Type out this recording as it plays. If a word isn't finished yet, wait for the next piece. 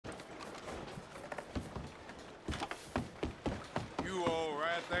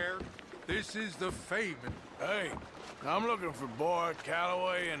This is the famous... Hey, I'm looking for Boyd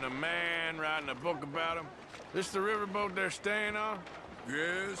Calloway and the man writing a book about him. This the riverboat they're staying on?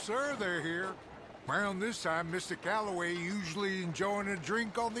 Yes, sir, they're here. Around this time, Mr. Calloway usually enjoying a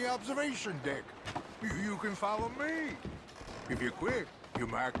drink on the observation deck. You can follow me. If you're quick, you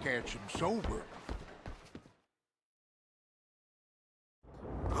might catch him sober.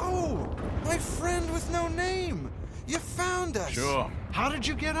 Oh, my friend with no name. You found us. Sure. How did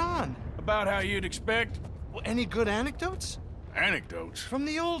you get on? About how you'd expect. Well, any good anecdotes? Anecdotes? From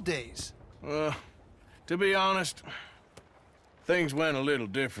the old days. Well, to be honest, things went a little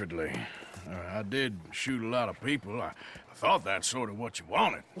differently. I did shoot a lot of people. I thought that's sort of what you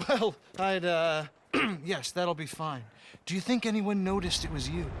wanted. Well, I'd, yes, that'll be fine. Do you think anyone noticed it was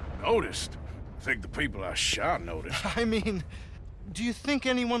you? Noticed? I think the people I shot noticed. I mean, do you think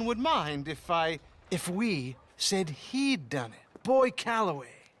anyone would mind if we said he'd done it? Boy Calloway.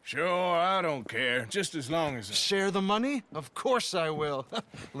 Sure, I don't care. Just as long as... Share the money? Of course I will.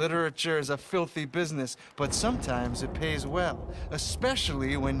 Literature is a filthy business, but sometimes it pays well,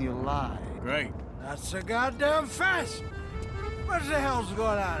 especially when you lie. Great. That's so goddamn fast! What the hell's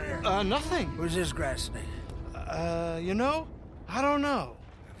going on here? Nothing. Who's this grass snake? You know? I don't know.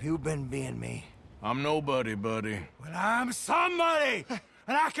 Have you been being me? I'm nobody, buddy. Well, I'm somebody!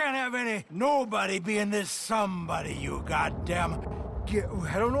 And I can't have any nobody being this somebody, you goddamn...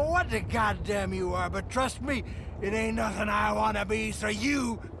 I don't know what the goddamn you are, but trust me, it ain't nothing I want to be, so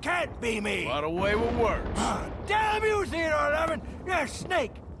you can't be me! What a way with words. Damn you, Theodore Levin! You're a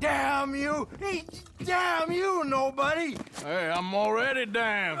snake! Damn you! Damn you, nobody! Hey, I'm already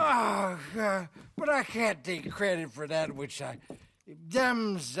damned. Oh, God. But I can't take credit for that which I...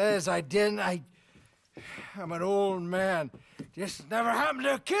 Them says I didn't. I'm an old man. This never happened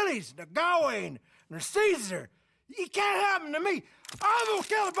to Achilles, to Gawain, or Caesar. It can't happen to me. I'm gonna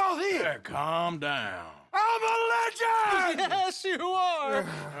kill both of you. Yeah, calm down. I'm a legend! Yes, you are! All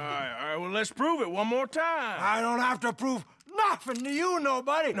right, well, let's prove it one more time. I don't have to prove nothing to you,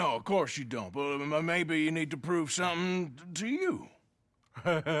 nobody. No, of course you don't, but maybe you need to prove something to you.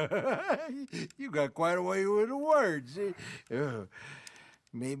 You got quite a way with the words.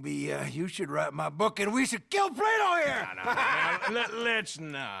 Maybe you should write my book and we should kill Plato here! Let's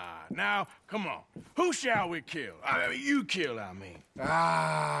not. Now, come on. Who shall we kill? I mean, you kill, I mean.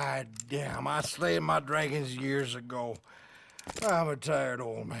 Ah, damn. I slayed my dragons years ago. I'm a tired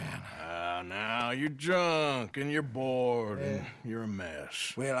old man. Now, you're drunk and you're bored and you're a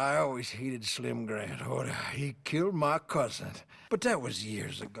mess. Well, I always hated Slim Grant. Oh, he killed my cousin. But that was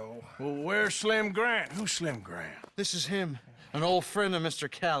years ago. Well, where's Slim Grant? Who's Slim Grant? This is him. An old friend of Mr.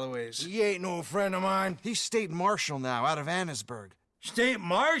 Calloway's. He ain't no friend of mine. He's state marshal now, out of Annesburg. State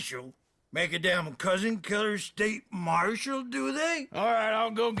marshal? Make a damn cousin killer state marshal, do they? All right,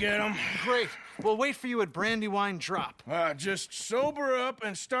 I'll go get him. Great. We'll wait for you at Brandywine Drop. Just sober up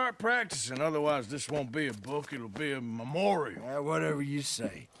and start practicing. Otherwise, this won't be a book. It'll be a memorial. Whatever you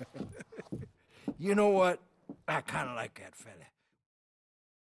say. You know what? I kind of like that fella.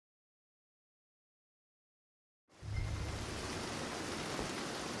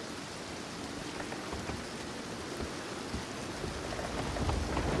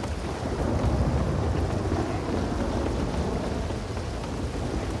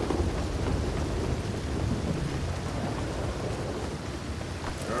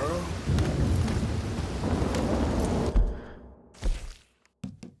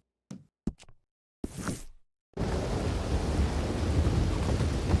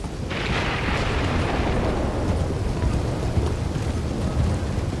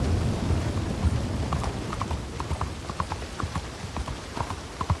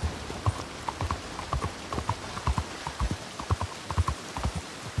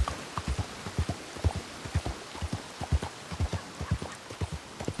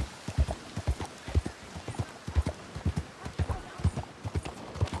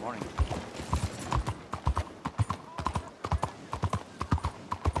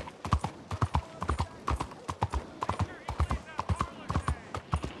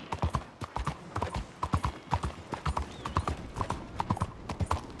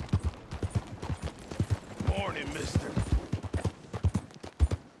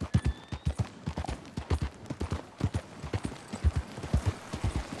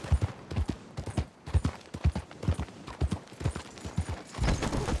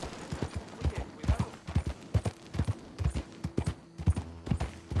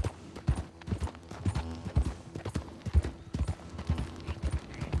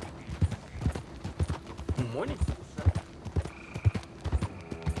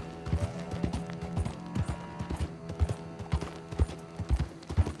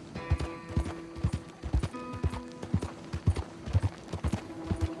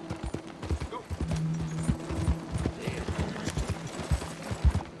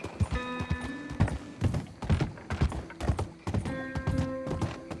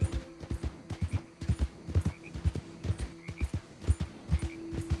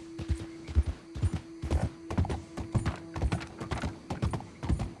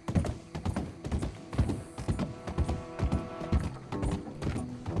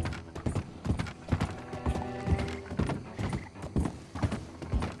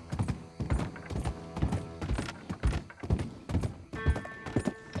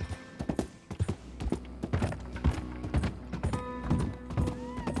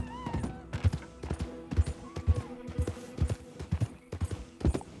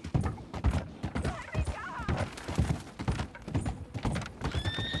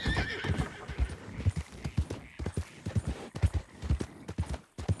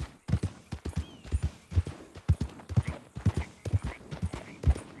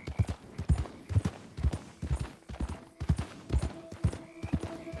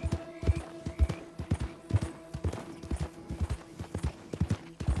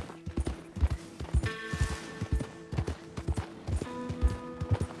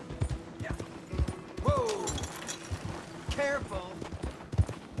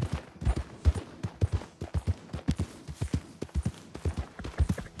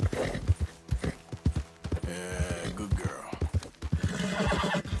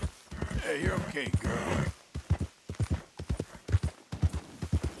 Okay, girl.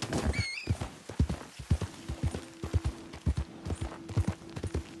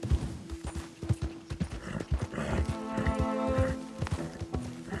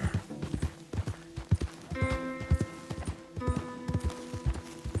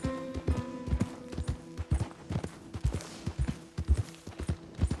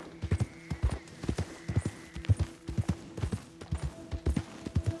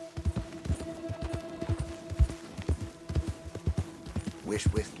 Wish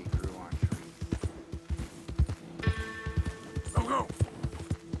whiskey grew on trees. Go, go!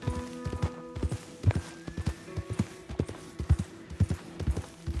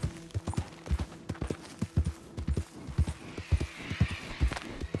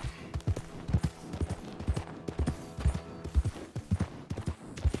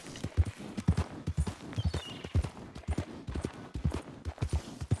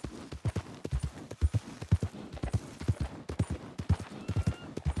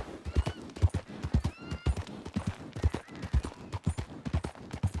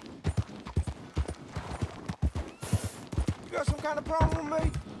 You got some kind of problem with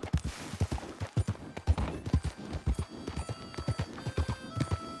me?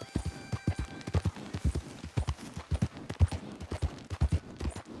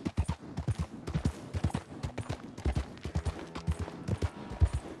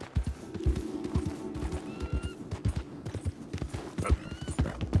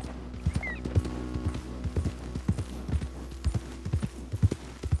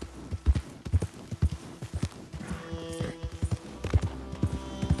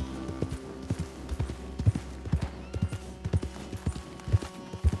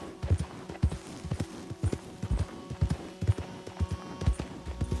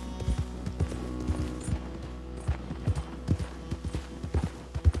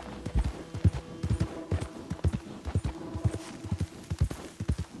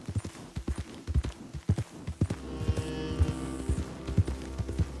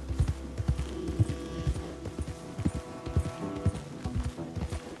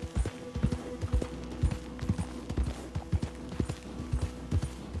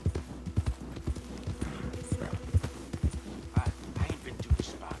 I ain't been to the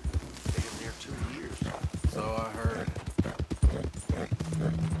spot. Been there 2 years. So I heard.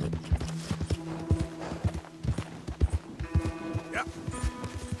 Yep.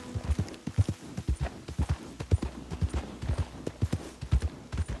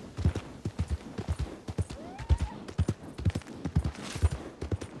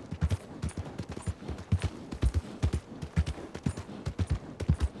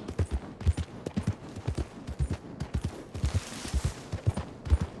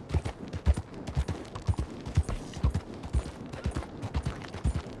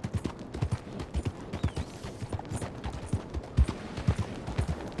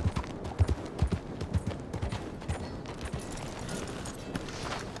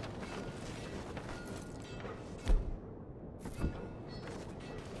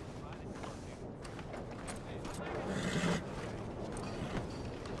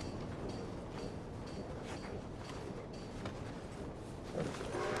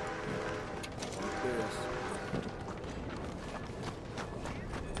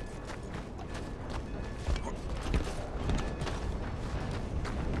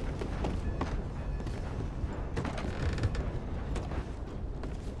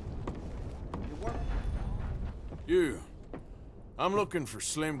 You. I'm looking for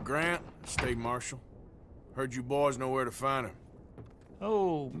Slim Grant, State Marshal. Heard you boys know where to find him.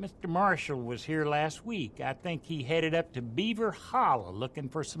 Oh, Mr. Marshall was here last week. I think he headed up to Beaver Hollow looking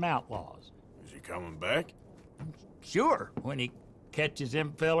for some outlaws. Is he coming back? Sure, when he catches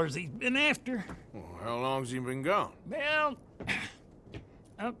them fellers he's been after. Well, how long's he been gone? Well,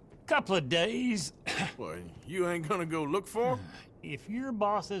 a couple of days. Well, you ain't gonna go look for him? If your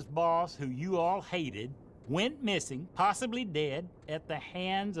boss's boss, who you all hated, went missing, possibly dead, at the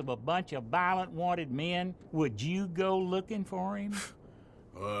hands of a bunch of violent wanted men, would you go looking for him?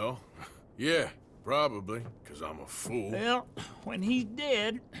 Well, yeah, probably, 'cause I'm a fool. Well, when he's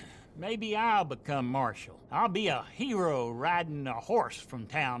dead, maybe I'll become marshal. I'll be a hero riding a horse from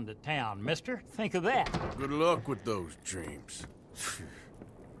town to town, mister. Think of that. Good luck with those dreams.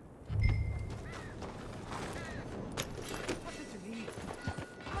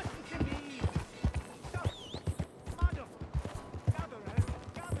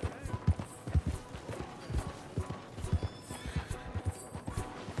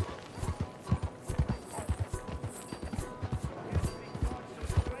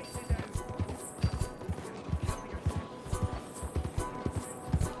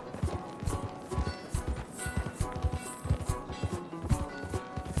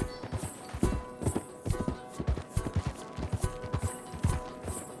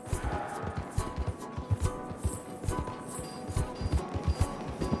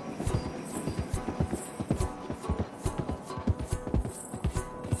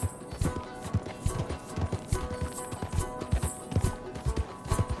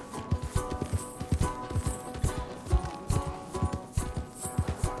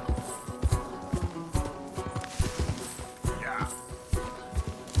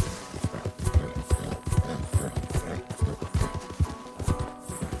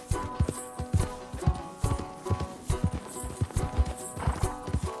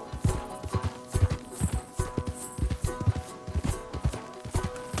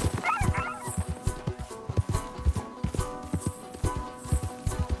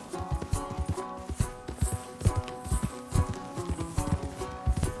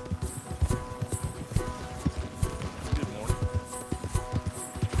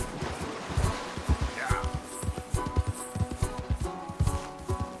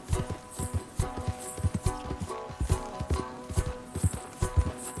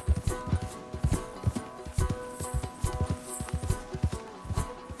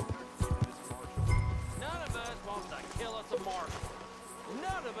 Marshal.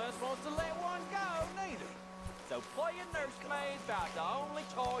 None of us wants to let one go, neither. So playing nursemaid's about the only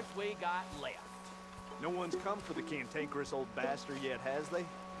choice we got left. No one's come for the cantankerous old bastard yet, has they?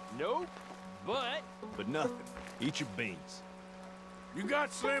 Nope, but... But nothing. Eat your beans. You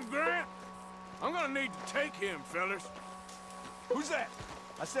got Slim Grant? I'm gonna need to take him, fellas. Who's that?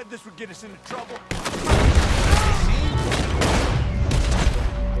 I said this would get us into trouble.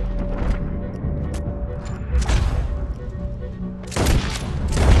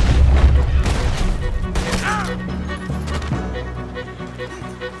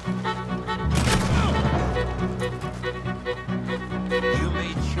 You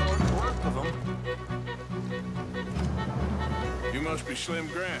made short work of them. You must be Slim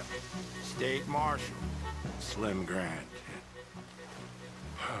Grant. State Marshal, Slim Grant.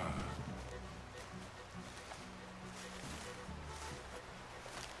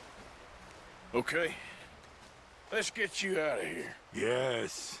 Okay. Let's get you out of here.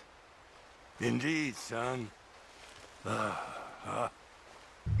 Yes. Indeed, son. I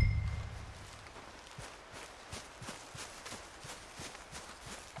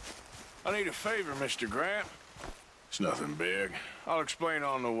need a favor, Mr. Grant. It's nothing big. I'll explain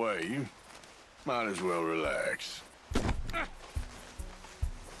on the way. You might as well relax.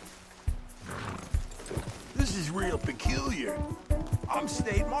 This is real peculiar. I'm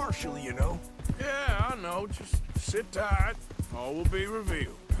State Marshal, you know. Yeah, I know. Just sit tight. All will be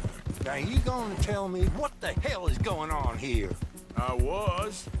revealed. Now, you gonna tell me what the hell is going on here? I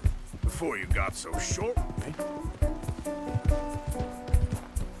was, before you got so short with me.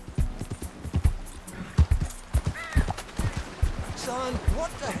 Son,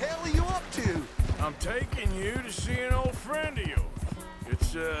 what the hell are you up to? I'm taking you to see an old friend of yours.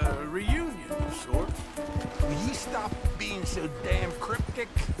 It's a reunion of sorts. Will you stop being so damn cryptic?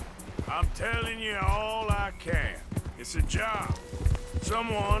 I'm telling you all I can. It's a job.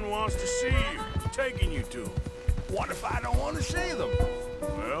 Someone wants to see you. Taking you to them. What if I don't want to see them?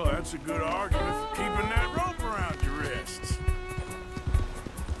 Well, that's a good argument for keeping that rope around your wrists.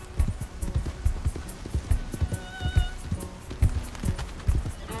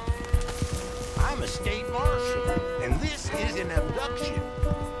 I'm a State Marshal, and this is an abduction.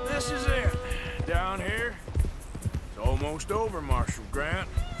 This is it. Down here, it's almost over, Marshal Grant.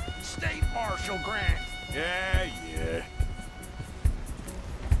 State Marshal Grant. Yeah.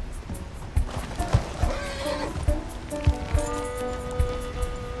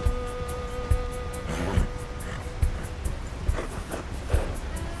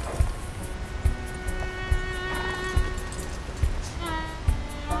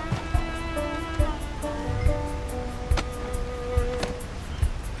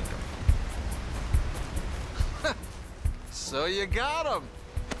 So you got him.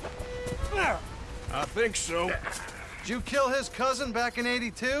 I think so. Did you kill his cousin back in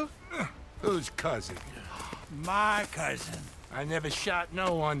 '82? Whose cousin? My cousin. I never shot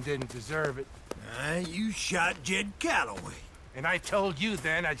no one didn't deserve it. You shot Jed Calloway. And I told you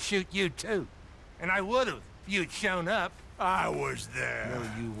then I'd shoot you too. And I would've if you'd shown up. I was there.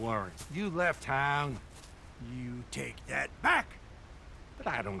 No, you weren't. You left town. You take that back. But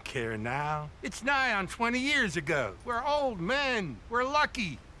I don't care now. It's nigh on 20 years ago. We're old men. We're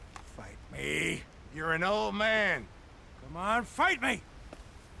lucky. Fight me. You're an old man. Come on, fight me.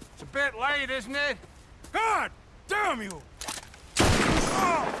 It's a bit late, isn't it? God damn you!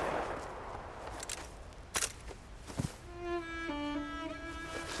 Oh!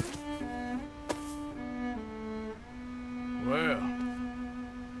 Well,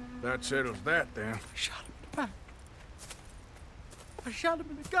 that settles that then. Shot him in the back. I shot him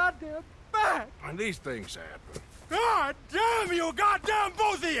in the goddamn back. And these things happen. God damn you, goddamn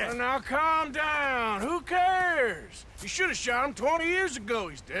both of you! Well, now calm down. Who cares? You should have shot him 20 years ago.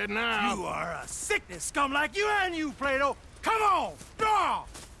 He's dead now. You are a sickness scum like you and you, Plato. Come on, draw!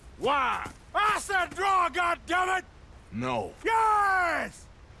 Why? I said draw, goddammit! No. Yes!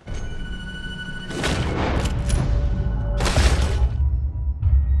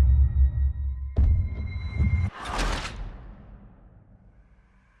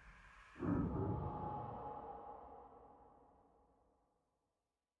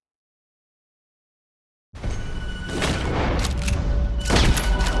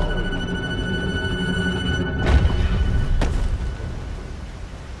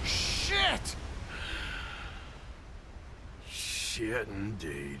 Shit,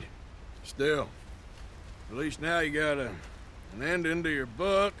 indeed. Still, at least now you got an ending to your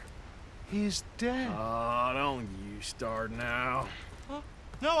book. He's dead. Oh, don't you start now.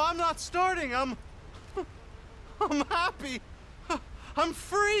 No, I'm not starting. I'm happy. I'm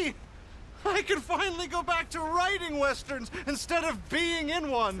free. I can finally go back to writing westerns instead of being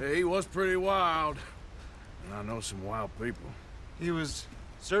in one. He was pretty wild. And I know some wild people. He was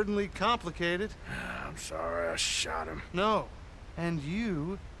certainly complicated. I'm sorry I shot him. No, and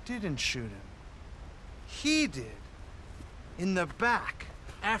you didn't shoot him. He did. In the back,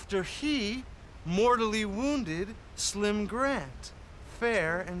 after he mortally wounded Slim Grant.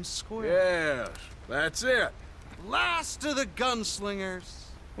 Fair and square. Yes, that's it. Last of the gunslingers.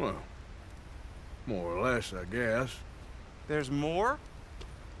 Well, more or less, I guess. There's more?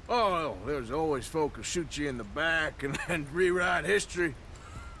 Oh, well, there's always folk who shoot you in the back and then rewrite history.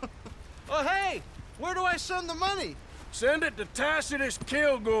 Oh, hey! Where do I send the money? Send it to Tacitus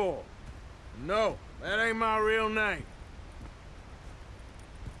Kilgore. No, that ain't my real name.